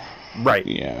bought. Right.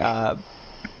 Yeah.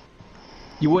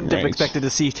 You wouldn't have Right. expected to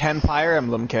see 10 Fire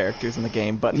Emblem characters in the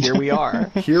game, but here we are.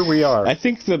 Here we are. I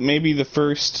think that maybe the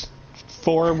first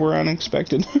 4 were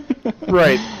unexpected.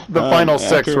 Right. The final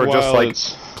 6 after a were just while, like,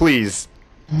 it's- please,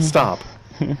 stop.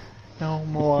 No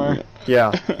more.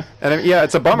 Yeah. And yeah,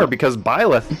 it's a bummer because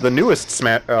Byleth, the newest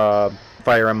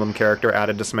Fire Emblem character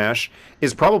added to Smash,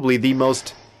 is probably the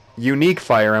most unique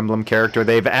Fire Emblem character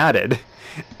they've added.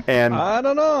 And I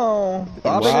don't know.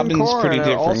 Robin and Robin's Corrin pretty are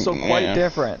different, also quite yeah.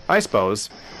 different. I suppose.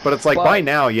 But it's like, But by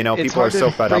now, you know, It's people are hard so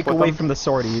to fed break up with away them. from the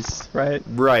sorties, right?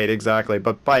 Right, exactly.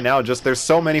 But by now, just there's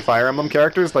so many Fire Emblem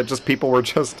characters that just people were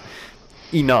just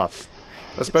enough.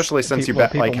 Especially since People- you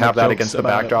people like have make that jokes against the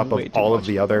about it backdrop way of too all of much.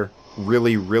 the other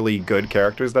really, really good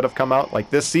characters that have come out. Like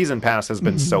this season pass has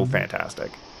been so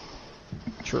fantastic.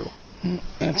 True.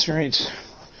 That's right.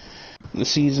 The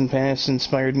season pass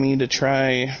inspired me to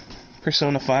try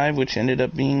Persona 5, which ended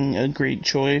up being a great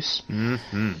choice.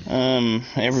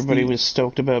 Everybody was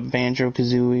stoked about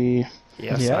Banjo-Kazooie.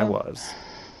 Yes, Yeah. I was.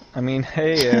 I mean,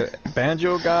 hey,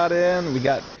 Banjo got in. We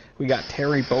got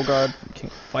Terry Bogard from King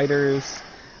of Fighters.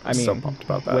 I mean, So pumped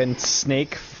about that. when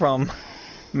Snake from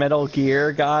Metal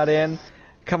Gear got in,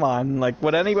 come on, like,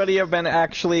 would anybody have been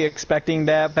actually expecting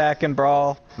that back in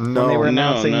Brawl No. when they were No,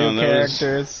 announcing no, new that was-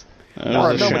 characters? That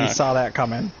was a Nobody shock. saw that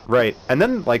coming. Right. And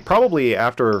then like probably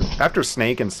after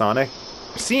Snake and Sonic,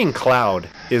 seeing Cloud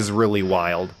is really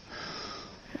wild.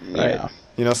 Yeah.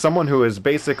 You know, someone who is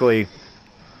basically,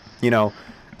 you know,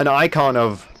 an icon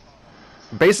of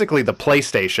basically the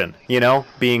PlayStation, you know,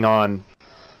 being on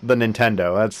the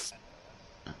Nintendo. That's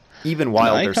even An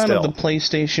wilder icon still. of the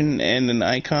PlayStation and an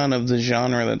icon of the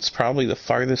genre that's probably the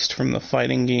farthest from the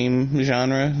fighting game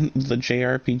genre, the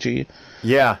JRPG.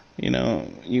 Yeah. You know,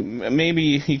 maybe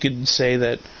you could say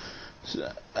that,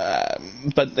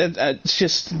 but it's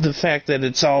just the fact that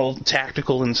it's all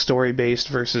tactical and story based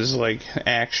versus like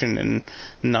action and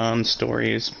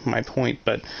non-story is my point.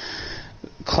 But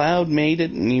Cloud made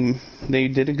it, and they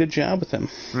did a good job with him.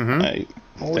 I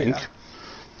think. yeah.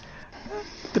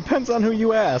 Depends on who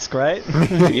you ask, right?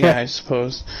 Yeah, I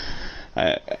suppose.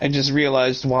 I just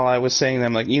realized while I was saying that,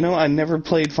 I'm like, you know, I never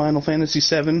played Final Fantasy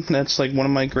VII. That's like one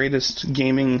of my greatest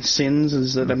gaming sins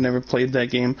is that I've never played that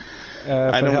game. If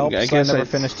it helps, I guess never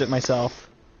finished it myself.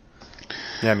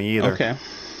 Yeah, me either. Okay.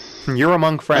 You're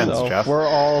among friends, So Jeff. we're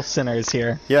all sinners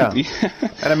here. Yeah.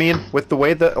 And I mean, with the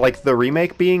way that like the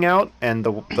remake being out and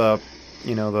the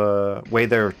you know, the way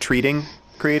they're creating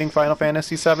Final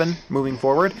Fantasy VII moving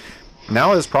forward,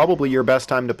 now is probably your best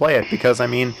time to play it because I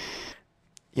mean,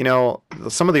 you know,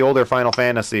 some of the older Final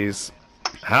Fantasies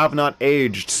have not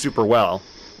aged super well,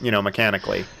 you know,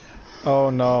 mechanically. Oh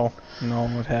no, no,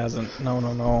 it hasn't.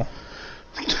 No.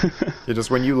 You just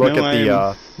when you look No, at the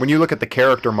I'm- when you look at the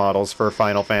character models for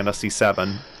Final Fantasy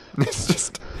VII, it's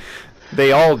just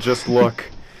they all just look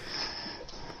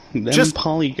Them Just-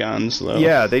 polygons, though.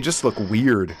 yeah, they just look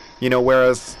weird. You know,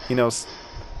 whereas, you know,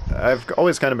 I've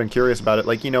always kind of been curious about it.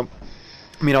 Like, you know,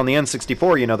 I mean, on the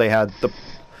N64, you know, they had the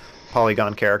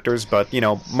polygon characters, but, you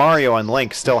know, Mario and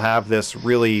Link still have this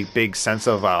really big sense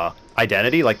of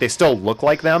identity. Like, they still look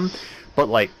like them, but,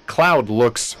 like, Cloud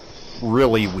looks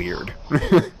really weird.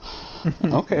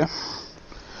 Okay.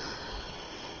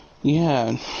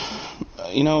 Yeah.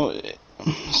 You know,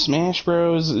 Smash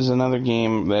Bros. Is another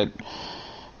game that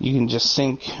you can just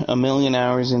sink a million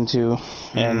hours into,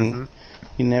 and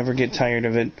you never get tired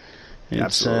of it. It's,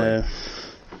 Absolutely.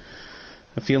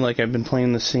 I feel like I've been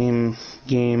playing the same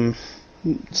game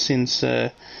since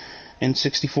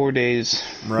N64 days.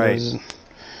 Right. I was,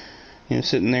 you know,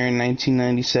 sitting there in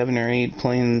 1997 or 8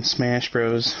 playing Smash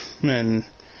Bros. And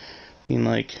being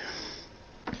like,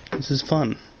 this is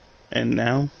fun. And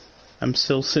now I'm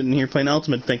still sitting here playing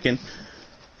Ultimate thinking,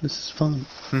 this is fun.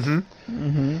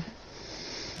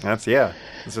 That's, yeah.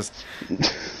 It's just...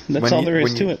 That's when all you- there is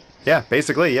when to you- it. Yeah,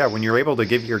 basically, yeah. When you're able to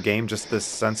give your game just this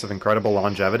sense of incredible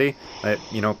longevity, that,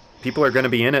 you know, people are going to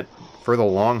be in it for the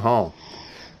long haul.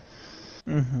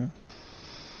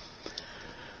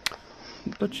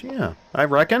 But yeah, I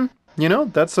reckon, you know,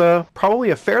 that's probably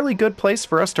a fairly good place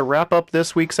for us to wrap up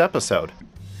this week's episode.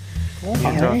 All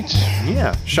right.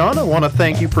 Yeah, Sean, I want to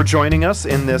thank you for joining us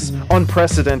in this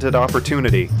unprecedented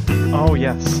opportunity. Oh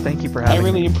yes, thank you for I having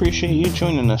really me. appreciate you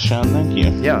joining us, Sean. Thank you.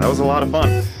 Yeah, that was a lot of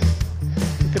fun.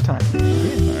 Good time.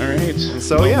 All right.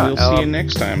 So, yeah, we'll see you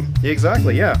next time.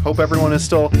 Exactly, yeah. Hope everyone is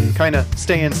still kind of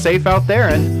staying safe out there,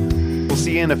 and we'll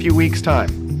see you in a few weeks'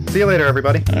 time. See you later,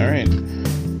 everybody. All right.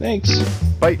 Thanks.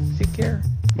 Bye. Take care.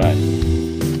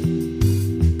 Bye.